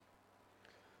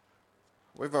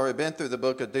We've already been through the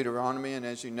book of Deuteronomy, and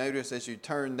as you notice, as you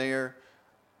turn there,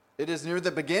 it is near the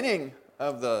beginning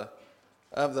of the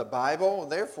Bible.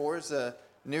 Therefore, it's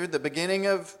near the beginning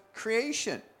of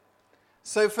creation.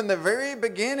 So from the very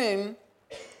beginning,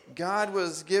 God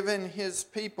was giving his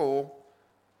people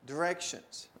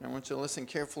directions. And I want you to listen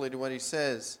carefully to what he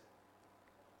says.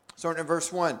 Starting in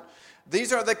verse 1.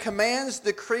 These are the commands,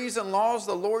 decrees, and laws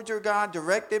the Lord your God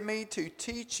directed me to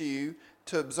teach you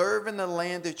to observe in the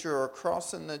land that you are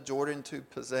crossing the Jordan to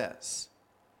possess,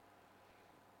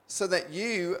 so that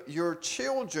you, your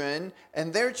children,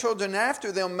 and their children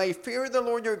after them may fear the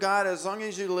Lord your God as long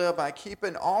as you live by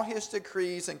keeping all his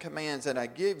decrees and commands that I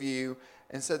give you,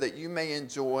 and so that you may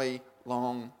enjoy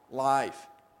long life.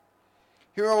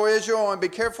 Hear, O Israel, and be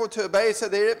careful to obey, so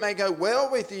that it may go well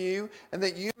with you, and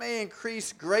that you may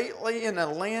increase greatly in a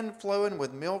land flowing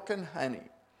with milk and honey,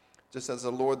 just as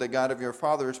the Lord, the God of your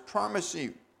fathers, promised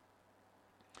you.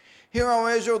 Hear, O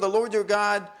Israel, the Lord your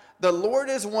God, the Lord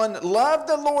is one. Love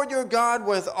the Lord your God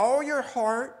with all your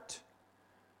heart,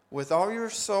 with all your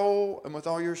soul, and with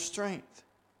all your strength.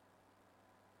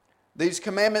 These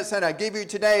commandments that I give you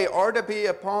today are to be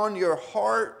upon your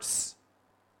hearts.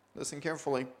 Listen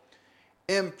carefully.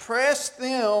 Impress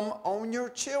them on your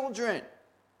children.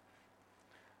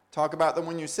 Talk about them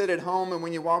when you sit at home and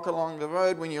when you walk along the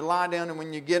road, when you lie down and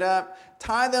when you get up.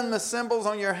 Tie them as symbols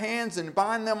on your hands and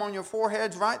bind them on your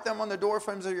foreheads. Write them on the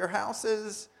doorframes of your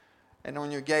houses and on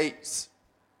your gates.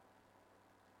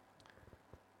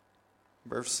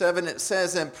 Verse 7, it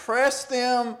says, impress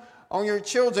them on your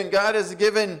children. God has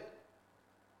given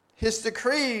his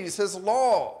decrees, his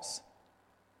laws,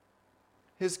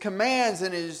 his commands,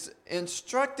 and is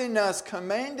instructing us,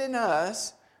 commanding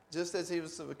us, just as he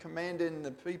was commanding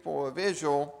the people of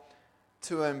Israel,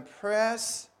 to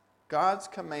impress God's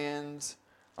commands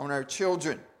on our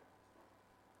children.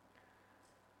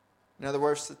 In other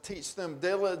words, to teach them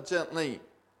diligently.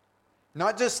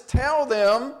 Not just tell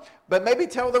them, but maybe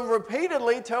tell them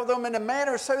repeatedly, tell them in a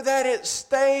manner so that it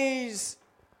stays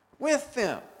with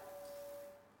them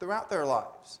throughout their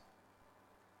lives.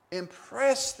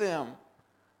 Impress them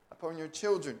upon your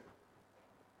children.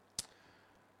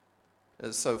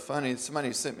 It's so funny.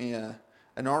 Somebody sent me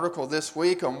an article this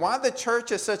week on why the church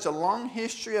has such a long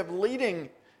history of leading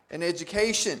in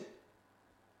education.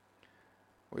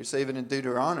 We see even in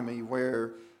Deuteronomy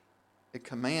where it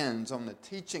commands on the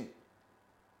teaching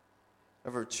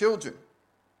of our children.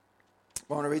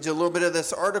 I want to read you a little bit of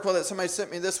this article that somebody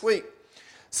sent me this week.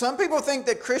 Some people think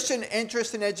that Christian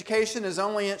interest in education is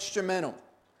only instrumental.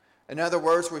 In other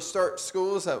words, we start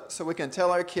schools so we can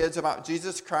tell our kids about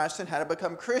Jesus Christ and how to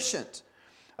become Christians.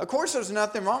 Of course, there's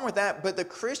nothing wrong with that, but the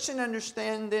Christian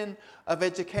understanding of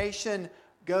education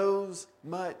goes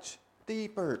much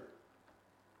deeper.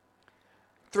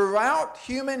 Throughout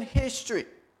human history,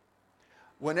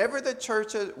 wherever the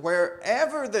church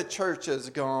has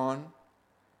gone,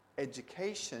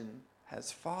 education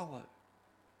has followed.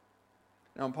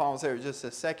 Now, I'll pause there just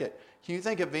a second. Can you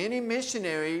think of any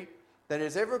missionary that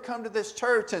has ever come to this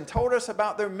church and told us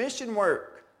about their mission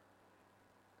work?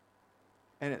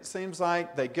 And it seems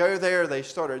like they go there, they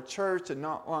start a church, and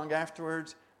not long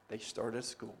afterwards, they start a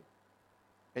school.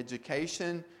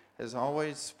 Education has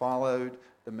always followed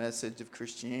the message of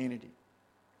Christianity.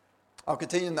 I'll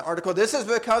continue in the article. This is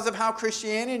because of how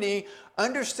Christianity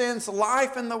understands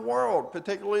life in the world,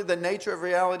 particularly the nature of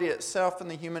reality itself and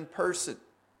the human person.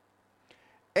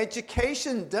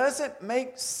 Education doesn't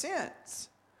make sense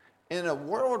in a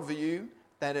worldview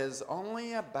that is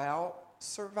only about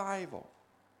survival.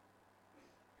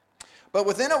 But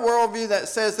within a worldview that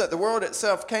says that the world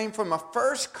itself came from a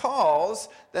first cause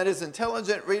that is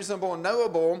intelligent, reasonable, and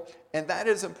knowable, and that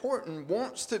is important,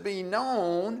 wants to be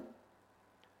known,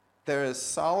 there is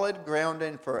solid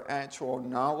grounding for actual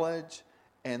knowledge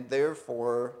and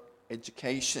therefore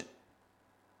education.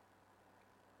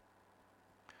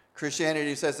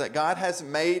 Christianity says that God has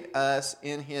made us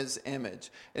in his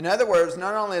image. In other words,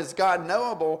 not only is God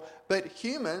knowable, but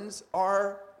humans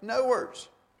are knowers.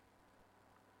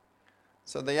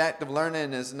 So the act of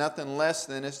learning is nothing less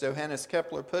than, as Johannes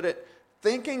Kepler put it,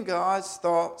 thinking God's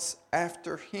thoughts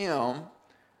after him,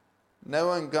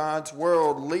 knowing God's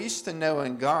world leads to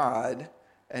knowing God,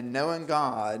 and knowing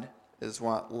God is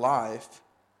what life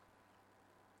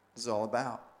is all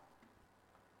about.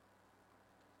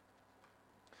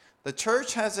 The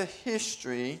church has a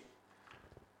history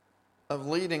of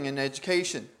leading in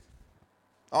education.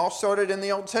 All started in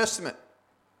the Old Testament.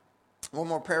 One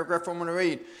more paragraph I'm going to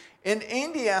read. In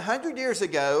India, 100 years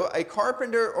ago, a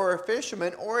carpenter or a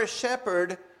fisherman or a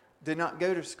shepherd did not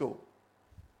go to school.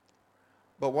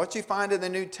 But what you find in the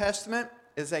New Testament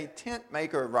is a tent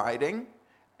maker writing,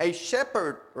 a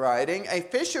shepherd writing, a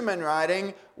fisherman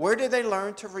writing, where did they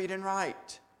learn to read and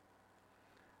write?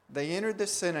 They entered the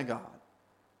synagogue.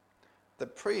 The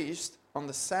priest on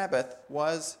the Sabbath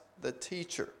was the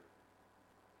teacher.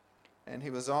 And he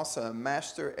was also a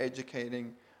master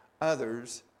educating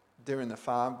others during the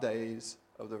 5 days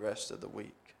of the rest of the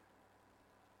week.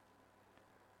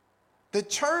 The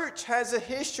church has a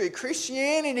history.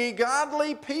 Christianity,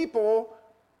 godly people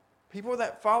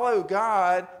that follow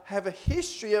God, have a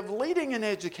history of leading in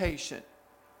education.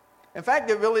 In fact,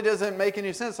 it really doesn't make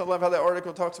any sense. I love how that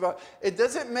article talks about it.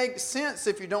 Doesn't make sense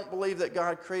if you don't believe that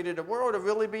God created a world to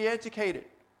really be educated.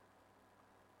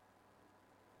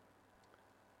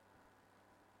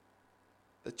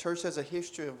 The church has a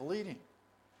history of leading.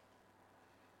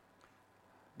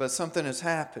 But something has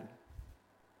happened.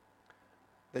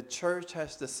 The church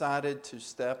has decided to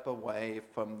step away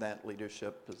from that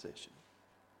leadership position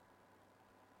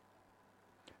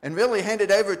and really hand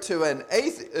it over to an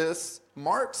atheist,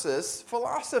 Marxist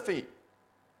philosophy.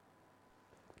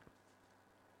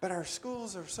 But our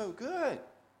schools are so good.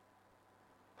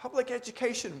 Public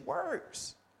education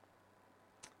works.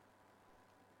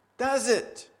 Does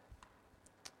it?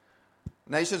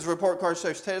 Nation's report card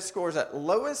shows test scores at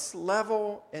lowest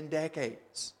level in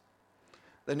decades.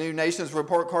 The new Nation's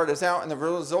report card is out and the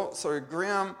results are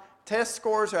grim. Test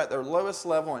scores are at their lowest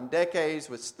level in decades,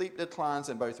 with steep declines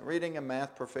in both reading and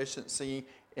math proficiency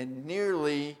in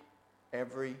nearly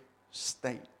every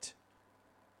state.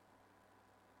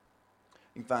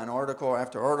 You can find article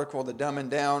after article, the dumbing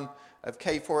down of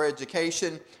K-4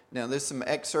 education. Now, there's some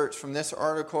excerpts from this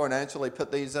article, and I actually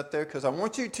put these up there because I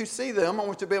want you to see them. I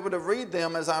want you to be able to read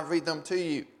them as I read them to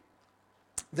you.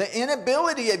 The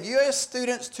inability of U.S.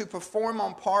 students to perform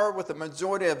on par with the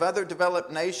majority of other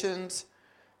developed nations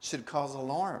should cause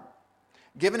alarm,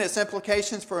 given its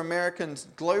implications for Americans'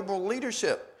 global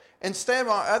leadership. Instead,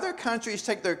 while other countries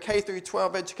take their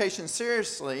K-12 education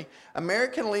seriously,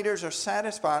 American leaders are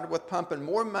satisfied with pumping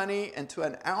more money into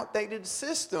an outdated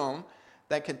system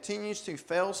that continues to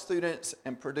fail students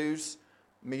and produce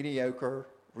mediocre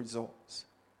results.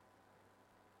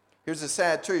 Here's the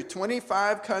sad truth.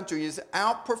 25 countries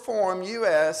outperform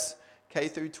U.S.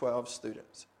 K-12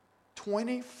 students.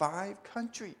 25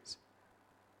 countries.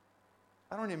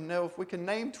 I don't even know if we can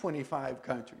name 25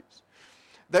 countries.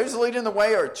 Those leading the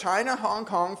way are China, Hong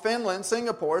Kong, Finland,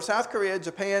 Singapore, South Korea,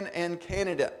 Japan, and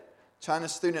Canada. China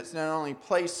students not only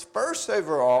place first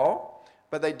overall,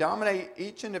 but they dominate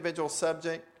each individual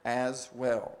subject as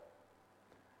well.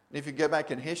 And if you go back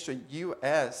in history,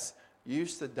 U.S.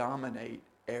 used to dominate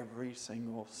every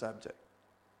single subject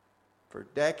for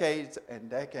decades and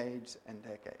decades and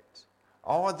decades.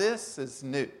 All of this is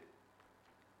new.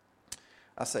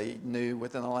 I say new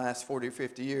within the last 40 or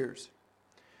 50 years.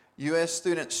 U.S.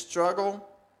 students struggle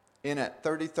in at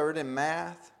 33rd in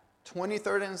math,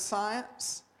 23rd in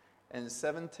science, and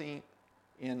 17th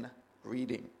in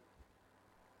reading.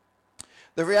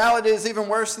 The reality is even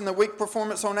worse than the weak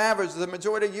performance on average. The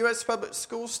majority of U.S. public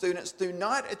school students do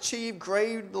not achieve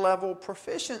grade level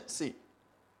proficiency.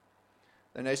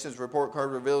 The Nation's report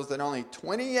card reveals that only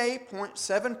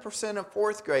 28.7% of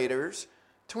fourth graders,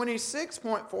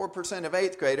 26.4% of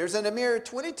eighth graders, and a mere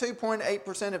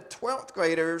 22.8% of 12th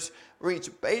graders reach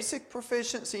basic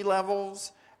proficiency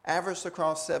levels averaged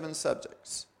across 7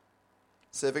 subjects: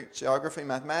 civics, geography,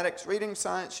 mathematics, reading,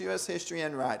 science, U.S. history,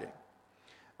 and writing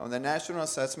on the National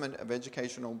Assessment of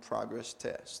Educational Progress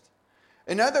test.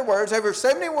 In other words, over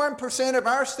 71% of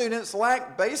our students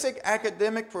lack basic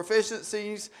academic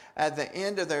proficiencies at the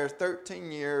end of their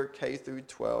 13-year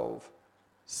K-12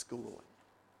 schooling.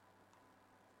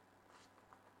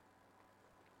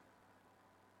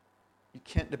 You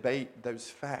can't debate those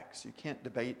facts. You can't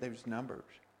debate those numbers.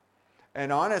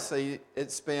 And honestly,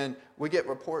 we get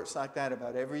reports like that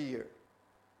about every year.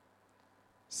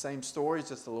 Same story,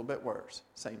 just a little bit worse.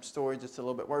 Same story, just a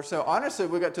little bit worse. So honestly,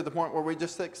 we got to the point where we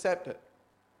just accept it.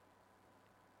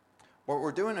 But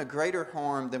we're doing a greater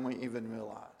harm than we even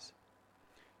realize.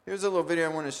 Here's a little video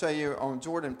I want to show you on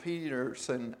Jordan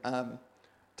Peterson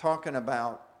talking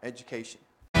about education.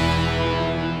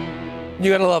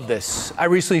 You're going to love this. I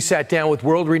recently sat down with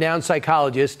world-renowned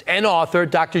psychologist and author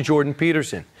Dr. Jordan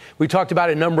Peterson. We talked about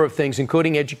a number of things,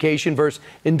 including education versus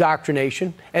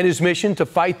indoctrination and his mission to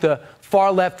fight the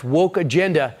far-left woke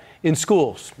agenda in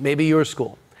schools, maybe your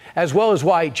school, as well as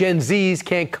why Gen Zs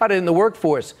can't cut it in the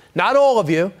workforce. Not all of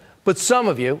you, but some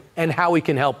of you, and how we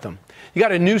can help them. You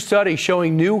got a new study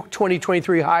showing new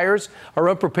 2023 hires are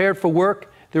unprepared for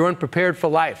work, they're unprepared for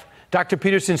life. Dr.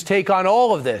 Peterson's take on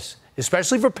all of this,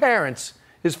 especially for parents,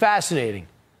 is fascinating.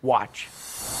 Watch.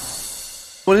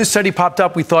 When this study popped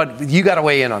up, we thought, you got to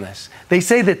weigh in on this. They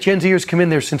say that Gen Zers come in,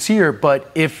 they're sincere,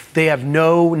 but if they have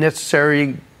no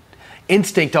necessary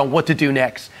instinct on what to do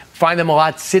next, find them a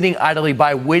lot sitting idly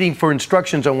by waiting for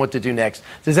instructions on what to do next.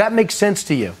 Does that make sense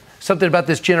to you? Something about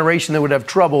this generation that would have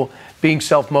trouble being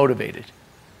self-motivated?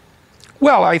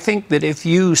 Well, I think that if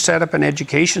you set up an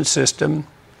education system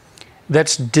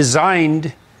that's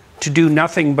designed to do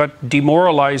nothing but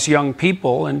demoralize young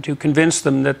people and to convince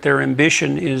them that their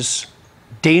ambition is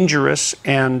dangerous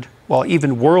and, well,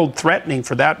 even world-threatening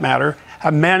for that matter,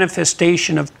 a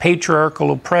manifestation of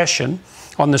patriarchal oppression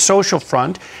on the social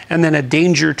front, and then a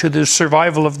danger to the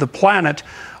survival of the planet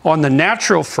on the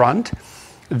natural front,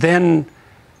 then,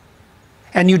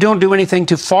 and you don't do anything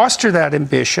to foster that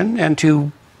ambition and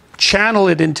to channel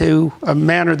it into a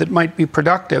manner that might be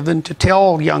productive and to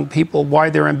tell young people why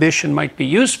their ambition might be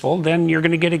useful, then you're going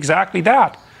to get exactly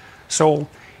that. So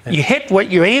you hit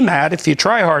what you aim at if you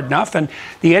try hard enough, and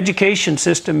the education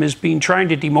system has been trying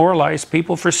to demoralize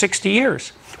people for 60 years.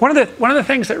 One of the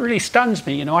things that really stuns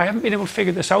me, I haven't been able to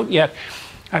figure this out yet.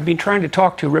 I've been trying to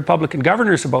talk to Republican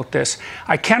governors about this.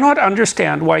 I cannot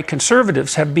understand why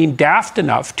conservatives have been daft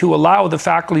enough to allow the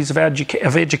faculties of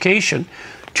education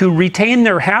to retain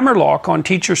their hammerlock on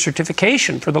teacher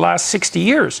certification for the last 60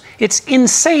 years. It's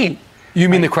insane. You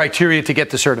mean the criteria to get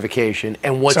the certification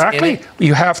and what's exactly. in it?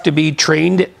 You have to be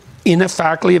trained in a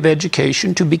faculty of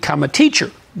education to become a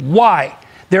teacher. Why?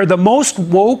 They're the most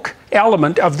woke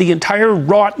element of the entire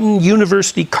rotten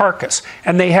university carcass,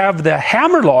 and they have the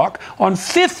hammerlock on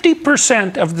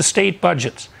 50% of the state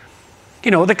budgets.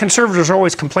 The conservatives are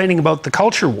always complaining about the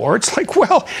culture war. It's like,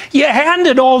 well, you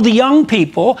handed all the young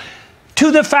people to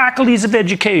the faculties of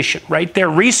education, right? Their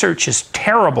research is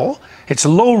terrible. It's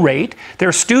low rate.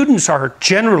 Their students are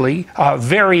generally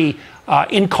very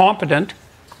incompetent,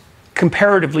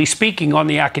 comparatively speaking, on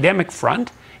the academic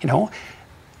front.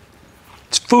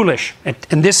 It's foolish,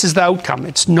 and this is the outcome.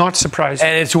 It's not surprising.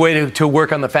 And it's a way to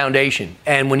work on the foundation.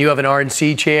 And when you have an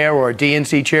RNC chair or a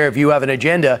DNC chair, if you have an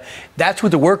agenda, that's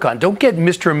what to work on. Don't get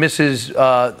Mr. and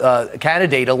Mrs.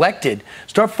 Candidate elected.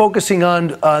 Start focusing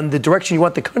on the direction you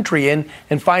want the country in,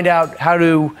 and find out how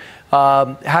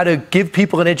to give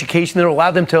people an education that will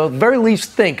allow them to at the very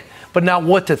least think, but not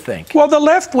what to think. Well, the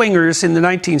left-wingers in the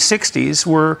 1960s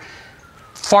were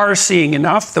far-seeing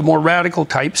enough, the more radical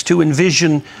types, to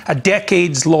envision a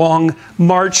decades-long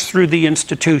march through the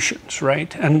institutions,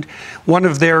 right? And one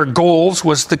of their goals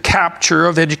was the capture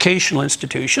of educational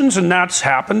institutions, and that's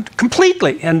happened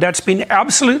completely. And that's been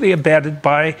absolutely abetted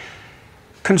by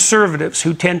conservatives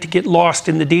who tend to get lost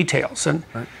in the details. And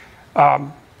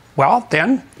well,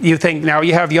 then you think now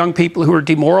you have young people who are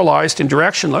demoralized and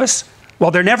directionless. Well,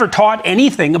 they're never taught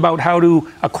anything about how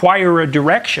to acquire a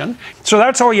direction. So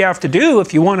that's all you have to do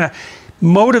if you want to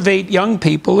motivate young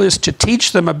people, is to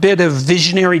teach them a bit of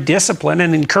visionary discipline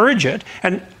and encourage it.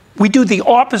 And we do the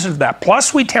opposite of that.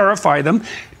 Plus, we terrify them.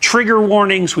 Trigger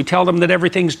warnings. We tell them that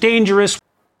everything's dangerous.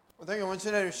 One thing I want you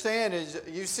to understand is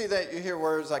you see that, you hear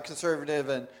words like conservative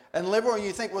and liberal, and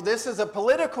you think, well, this is a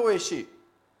political issue.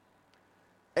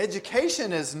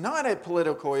 Education is not a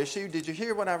political issue. Did you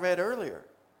hear what I read earlier?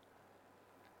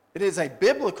 It is a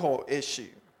biblical issue.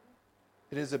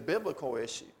 It is a biblical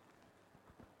issue.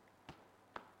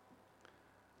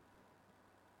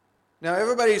 Now,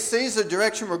 everybody sees the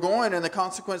direction we're going and the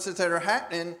consequences that are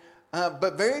happening,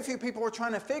 but very few people are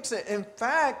trying to fix it. In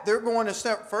fact, they're going a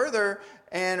step further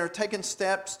and are taking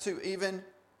steps to even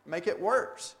make it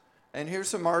worse. And here's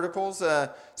some articles,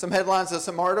 some headlines of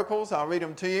some articles. I'll read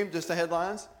them to you, just the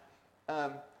headlines.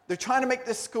 They're trying to make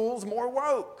the schools more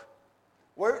woke.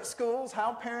 Woke schools,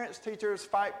 how parents, teachers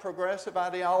fight progressive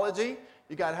ideology.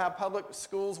 You got how public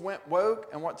schools went woke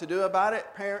and what to do about it.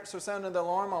 Parents are sounding the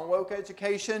alarm on woke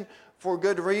education for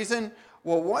good reason.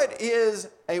 Well, what is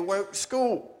a woke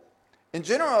school? In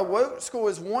general, a woke school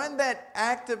is one that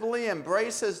actively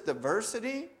embraces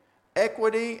diversity,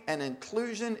 equity, and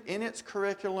inclusion in its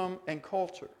curriculum and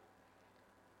culture.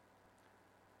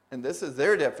 And this is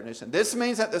their definition. This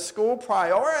means that the school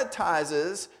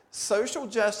prioritizes social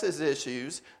justice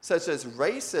issues such as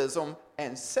racism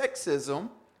and sexism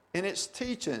in its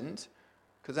teachings,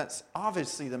 because that's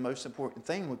obviously the most important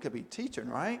thing we could be teaching,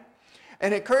 right?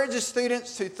 And encourages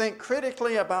students to think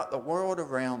critically about the world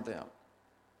around them.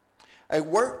 A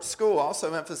woke school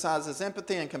also emphasizes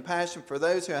empathy and compassion for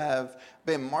those who have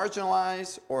been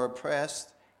marginalized or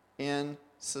oppressed in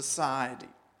society.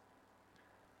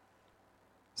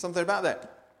 Something about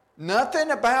that.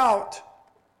 Nothing about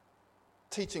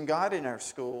teaching God in our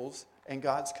schools and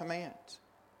God's commands.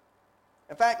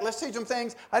 In fact, let's teach them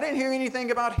things. I didn't hear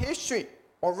anything about history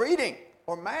or reading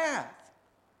or math.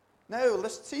 No,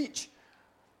 let's teach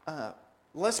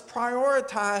let's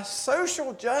prioritize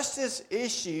social justice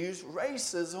issues,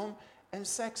 racism, and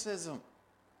sexism.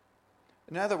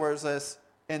 In other words, let's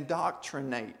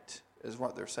indoctrinate, is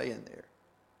what they're saying there.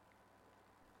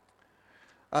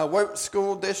 Woke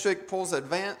School District pulls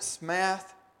advanced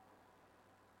math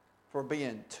for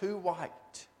being too white.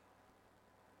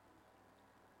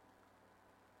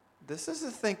 This is the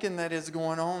thinking that is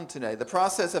going on today. The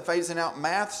process of phasing out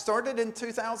math started in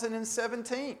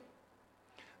 2017.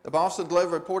 The Boston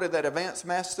Globe reported that advanced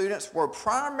math students were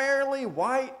primarily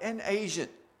white and Asian,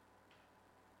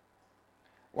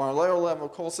 while lower-level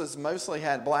courses mostly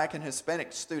had black and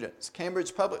Hispanic students.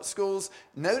 Cambridge Public Schools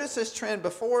noticed this trend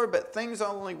before, but things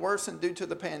only worsened due to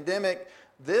the pandemic.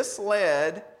 This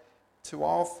led to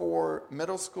all 4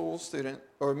 middle schools and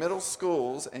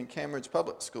Cambridge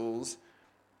Public Schools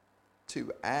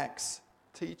to axe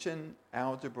teaching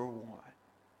Algebra 1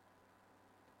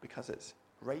 because it's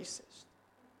racist.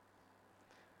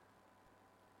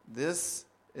 This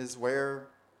is where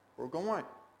we're going.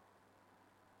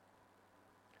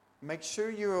 Make sure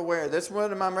you're aware. That's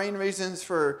one of my main reasons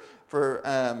for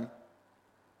the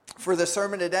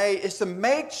sermon today, is to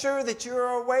make sure that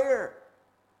you're aware.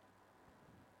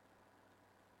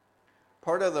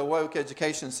 Part of the woke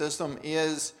education system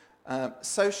is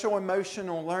social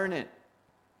emotional learning.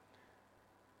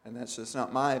 And that's just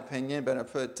not my opinion, but I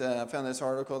found this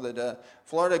article that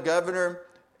Florida governor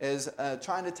is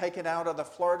trying to take it out of the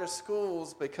Florida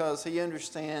schools because he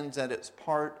understands that it's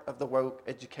part of the woke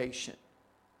education.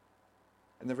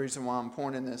 And the reason why I'm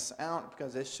pointing this out,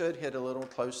 because it should hit a little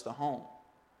close to home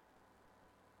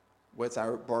with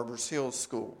our Barbers Hill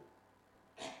School.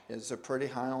 It's pretty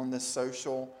high on the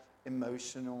social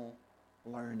emotional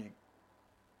learning.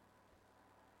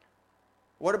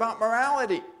 What about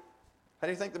morality? How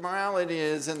do you think the morality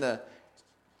is in the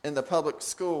public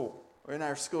school or in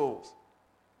our schools?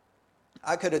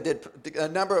 I could have did a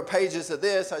number of pages of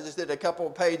this. I just did a couple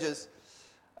of pages.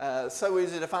 So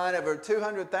easy to find. Over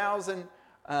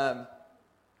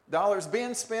 $200,000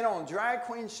 being spent on drag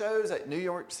queen shows at New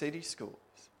York City schools.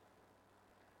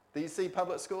 DC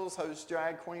Public Schools hosts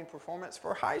drag queen performance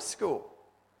for high school.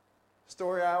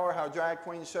 Story Hour, how drag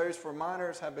queen shows for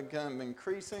minors have become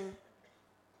increasing.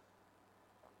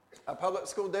 A public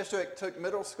school district took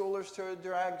middle schoolers to a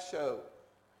drag show.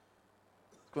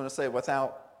 It's going to say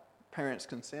without parents'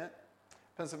 consent.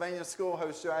 Pennsylvania school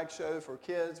hosts drag show for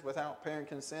kids without parent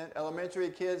consent. Elementary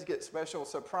kids get special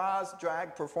surprise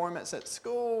drag performance at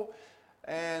school.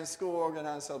 And school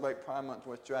organized Celebrate Pride Month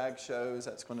with drag shows.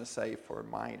 That's going to say for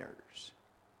minors.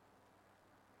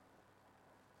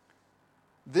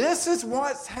 This is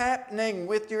what's happening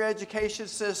with your education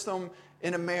system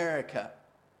in America.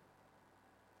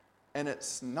 And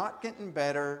it's not getting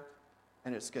better,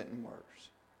 and it's getting worse.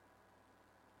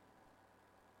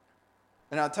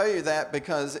 And I'll tell you that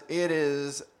because it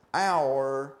is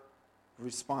our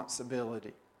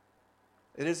responsibility.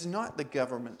 It is not the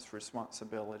government's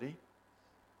responsibility.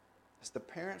 It's the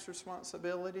parents'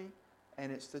 responsibility,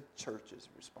 and it's the church's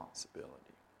responsibility.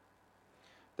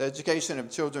 The education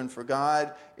of children for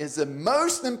God is the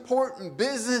most important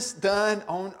business done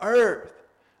on earth.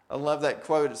 I love that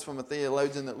quote. It's from a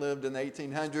theologian that lived in the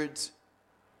 1800s.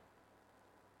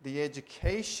 The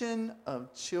education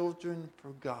of children for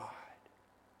God.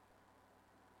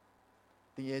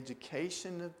 The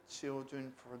education of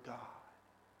children for God.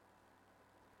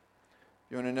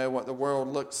 You want to know what the world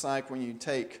looks like when you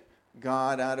take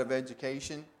God out of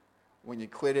education? When you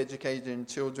quit educating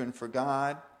children for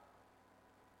God?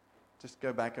 Just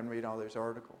go back and read all those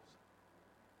articles.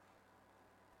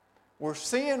 We're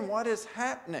seeing what is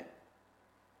happening.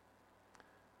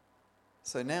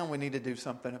 So now we need to do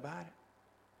something about it.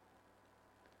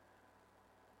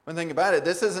 One thing about it,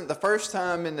 this isn't the first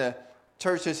time in the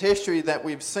church's history that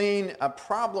we've seen a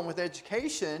problem with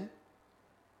education.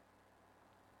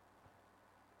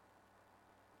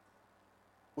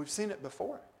 We've seen it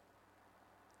before.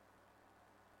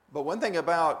 But one thing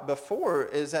about before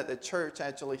is that the church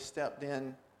actually stepped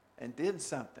in and did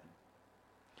something.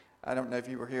 I don't know if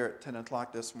you were here at 10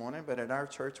 o'clock this morning, but at our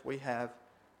church we have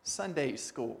Sunday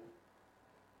school.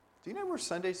 Do you know where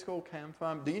Sunday school came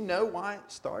from? Do you know why it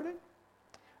started?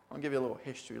 I'll give you a little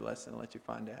history lesson and let you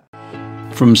find out.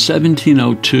 From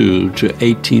 1702 to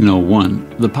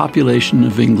 1801, the population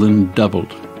of England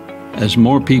doubled. As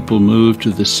more people moved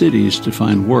to the cities to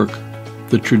find work,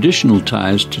 the traditional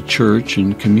ties to church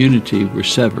and community were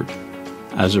severed.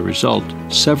 As a result,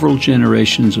 several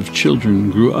generations of children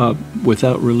grew up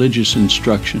without religious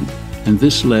instruction, and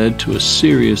this led to a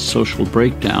serious social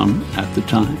breakdown at the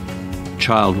time.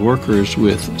 Child workers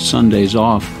with Sundays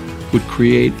off would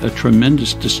create a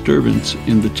tremendous disturbance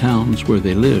in the towns where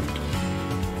they lived.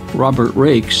 Robert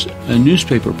Raikes, a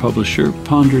newspaper publisher,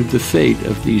 pondered the fate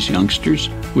of these youngsters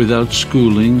without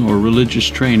schooling or religious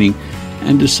training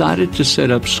and decided to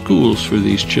set up schools for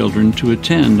these children to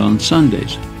attend on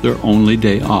Sundays, their only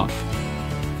day off.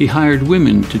 He hired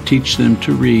women to teach them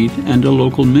to read and a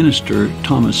local minister,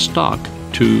 Thomas Stock,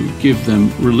 to give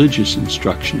them religious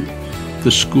instruction.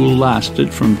 The school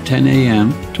lasted from 10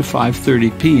 a.m. to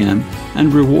 5:30 p.m.,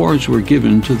 and rewards were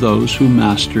given to those who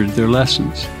mastered their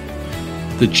lessons.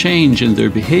 The change in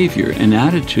their behavior and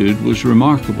attitude was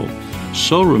remarkable,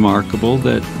 so remarkable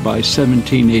that by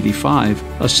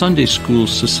 1785, a Sunday school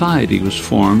society was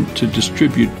formed to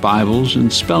distribute Bibles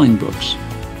and spelling books.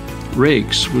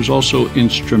 Raikes was also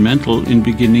instrumental in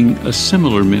beginning a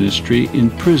similar ministry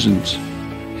in prisons.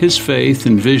 His faith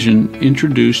and vision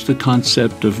introduced the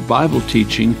concept of Bible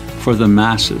teaching for the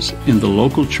masses in the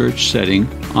local church setting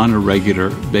on a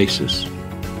regular basis.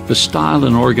 The style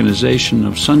and organization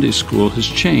of Sunday school has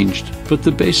changed, but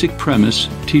the basic premise,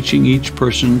 teaching each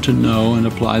person to know and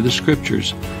apply the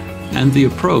Scriptures, and the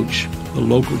approach, the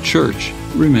local church,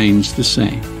 remains the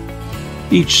same.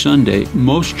 Each Sunday,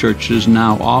 most churches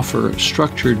now offer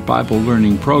structured Bible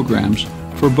learning programs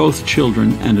for both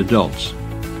children and adults.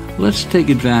 Let's take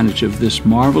advantage of this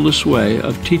marvelous way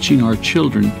of teaching our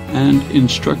children and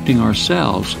instructing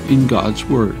ourselves in God's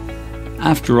Word.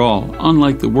 After all,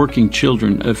 unlike the working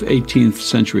children of 18th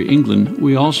century England,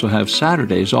 we also have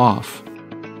Saturdays off.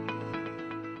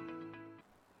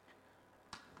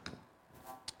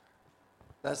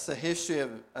 That's the history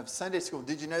of Sunday school.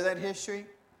 Did you know that history?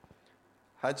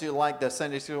 How'd you like the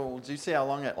Sunday school? Did you see how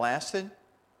long it lasted?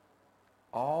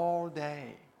 All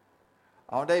day.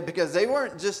 All day, because they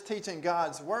weren't just teaching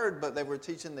God's Word, but they were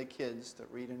teaching the kids to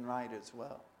read and write as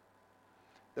well.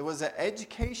 There was an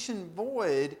education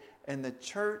void, and the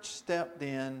church stepped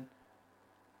in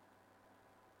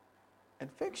and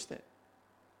fixed it.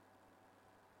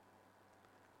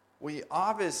 We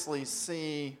obviously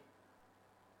see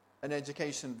an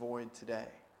education void today.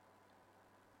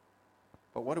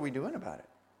 But what are we doing about it?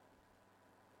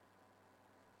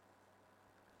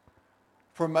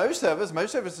 For most of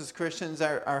us as Christians,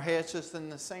 our head's just in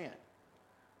the sand.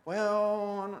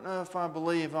 Well, I don't know if I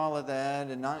believe all of that.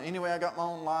 And anyway, I got my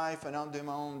own life, and I'll do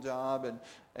my own job.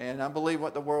 And I believe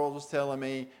what the world was telling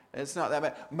me. It's not that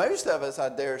bad. Most of us, I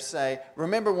dare say,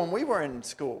 remember when we were in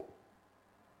school.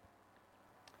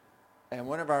 And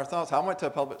one of our thoughts, I went to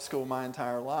a public school my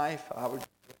entire life. I would go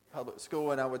to public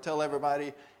school, and I would tell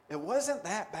everybody, it wasn't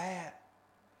that bad.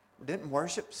 We didn't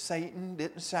worship Satan,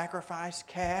 didn't sacrifice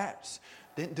cats,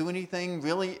 didn't do anything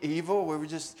really evil. We were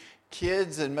just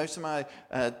kids, and most of my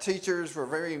teachers were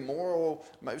very moral.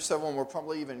 Most of them were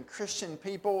probably even Christian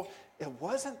people. It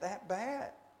wasn't that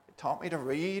bad. It taught me to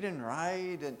read and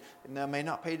write, and I may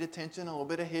not paid attention, a little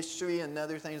bit of history and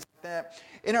other things like that.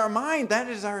 In our mind, that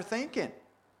is our thinking.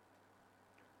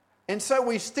 And so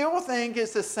we still think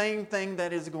it's the same thing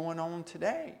that is going on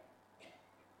today.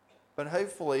 But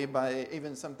hopefully, by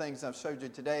even some things I've showed you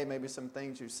today, maybe some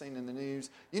things you've seen in the news,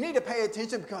 you need to pay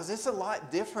attention because it's a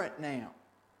lot different now.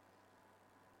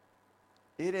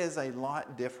 It is a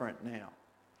lot different now.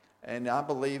 And I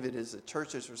believe it is the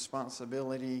church's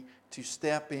responsibility to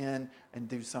step in and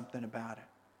do something about it.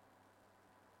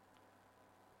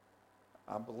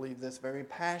 I believe this very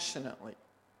passionately.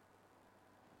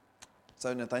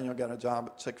 So Nathaniel got a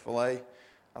job at Chick-fil-A.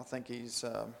 I think he's...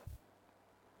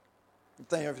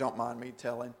 Nathaniel, if you don't mind me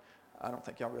telling, I don't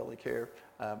think y'all really care,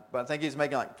 but I think he's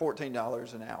making like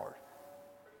 $14 an hour.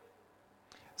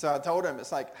 So I told him,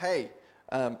 it's like, hey,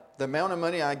 the amount of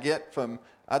money I get from,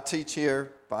 I teach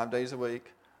here 5 days a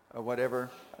week or whatever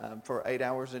for 8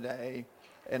 hours a day.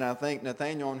 And I think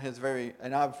Nathaniel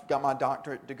and I've got my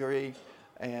doctorate degree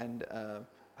and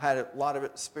had a lot of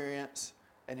experience.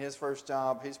 In his first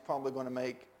job, he's probably going to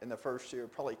make in the first year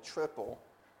probably triple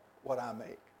what I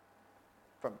make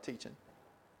from teaching.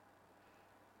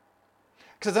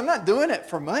 Because I'm not doing it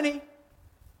for money.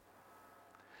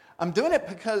 I'm doing it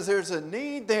because there's a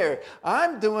need there.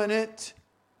 I'm doing it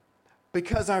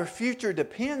because our future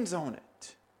depends on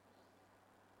it.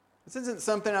 This isn't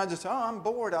something I'm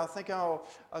bored. I think I'll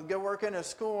go work in a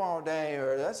school all day,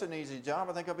 or that's an easy job.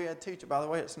 I think I'll be a teacher. By the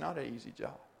way, it's not an easy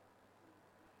job.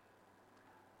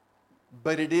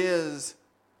 But it is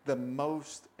the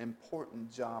most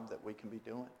important job that we can be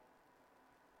doing.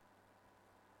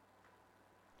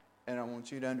 And I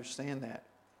want you to understand that.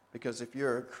 Because if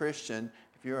you're a Christian,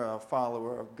 if you're a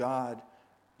follower of God,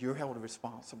 you're held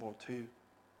responsible too.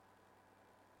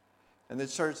 And the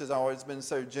church has always been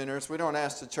so generous. We don't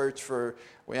ask the church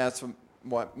we ask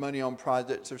money on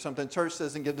projects or something. Church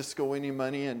doesn't give the school any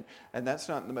money, and that's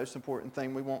not the most important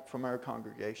thing we want from our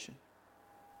congregation.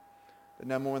 The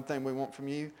number one thing we want from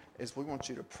you is we want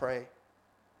you to pray.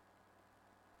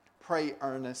 Pray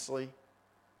earnestly.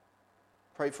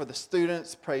 Pray for the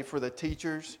students. Pray for the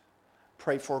teachers.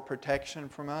 Pray for protection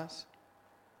from us.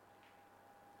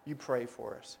 You pray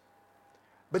for us.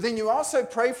 But then you also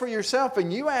pray for yourself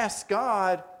and you ask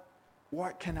God,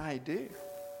 what can I do?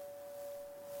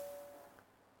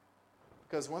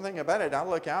 Because one thing about it, I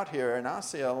look out here and I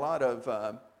see a lot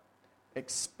of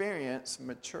experienced,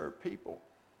 mature people.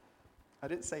 I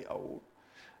didn't say old.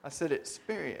 I said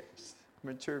experienced,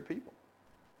 mature people.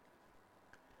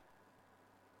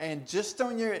 And just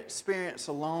on your experience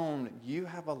alone, you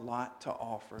have a lot to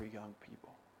offer young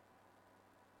people.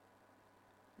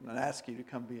 I'm not asking you to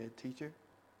come be a teacher.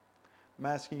 I'm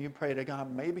asking you to pray to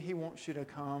God. Maybe He wants you to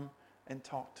come and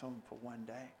talk to Him for one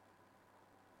day.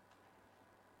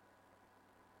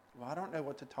 Well, I don't know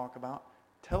what to talk about.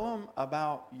 Tell Him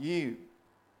about you.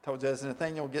 I told you as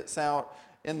Nathaniel gets out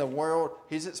in the world,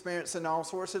 he's experiencing all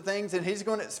sorts of things, and he's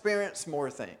going to experience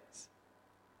more things.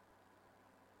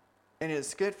 And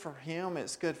it's good for him,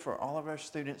 it's good for all of our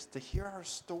students to hear our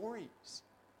stories.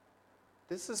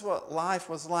 This is what life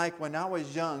was like when I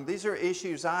was young. These are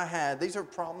issues I had. These are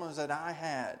problems that I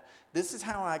had. This is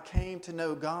how I came to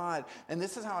know God, and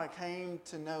this is how I came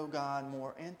to know God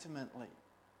more intimately.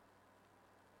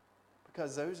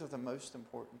 Because those are the most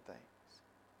important things.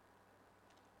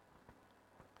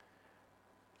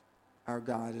 Our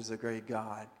God is a great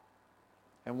God.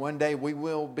 And one day we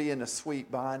will be in a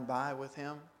sweet by and by with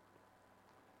Him.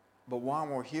 But while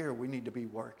we're here, we need to be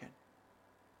working.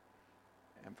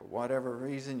 And for whatever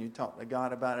reason, you talk to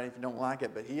God about it if you don't like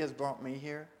it, but He has brought me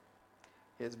here.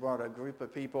 He has brought a group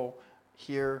of people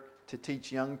here to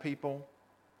teach young people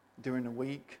during the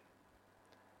week.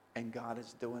 And God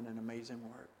is doing an amazing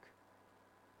work.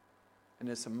 And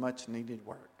it's a much needed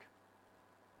work.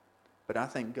 But I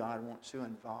think God wants you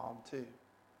involved too.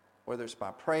 Whether it's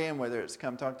by praying, whether it's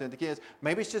come talk to the kids.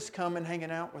 Maybe it's just coming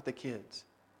hanging out with the kids.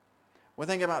 We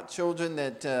think about children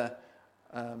that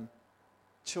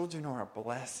children are a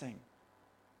blessing.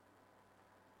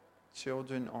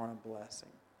 Children are a blessing.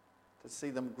 To see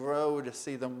them grow, to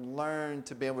see them learn,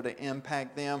 to be able to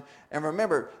impact them. And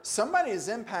remember, somebody is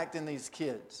impacting these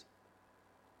kids.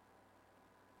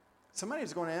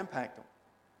 Somebody's going to impact them.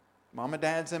 Mom and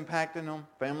dad's impacting them.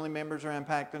 Family members are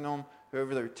impacting them.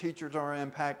 Whoever their teachers are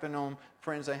impacting them.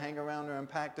 Friends they hang around are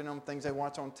impacting them. Things they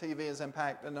watch on TV is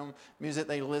impacting them. Music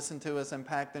they listen to is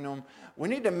impacting them. We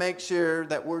need to make sure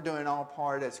that we're doing our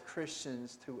part as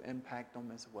Christians to impact them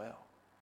as well.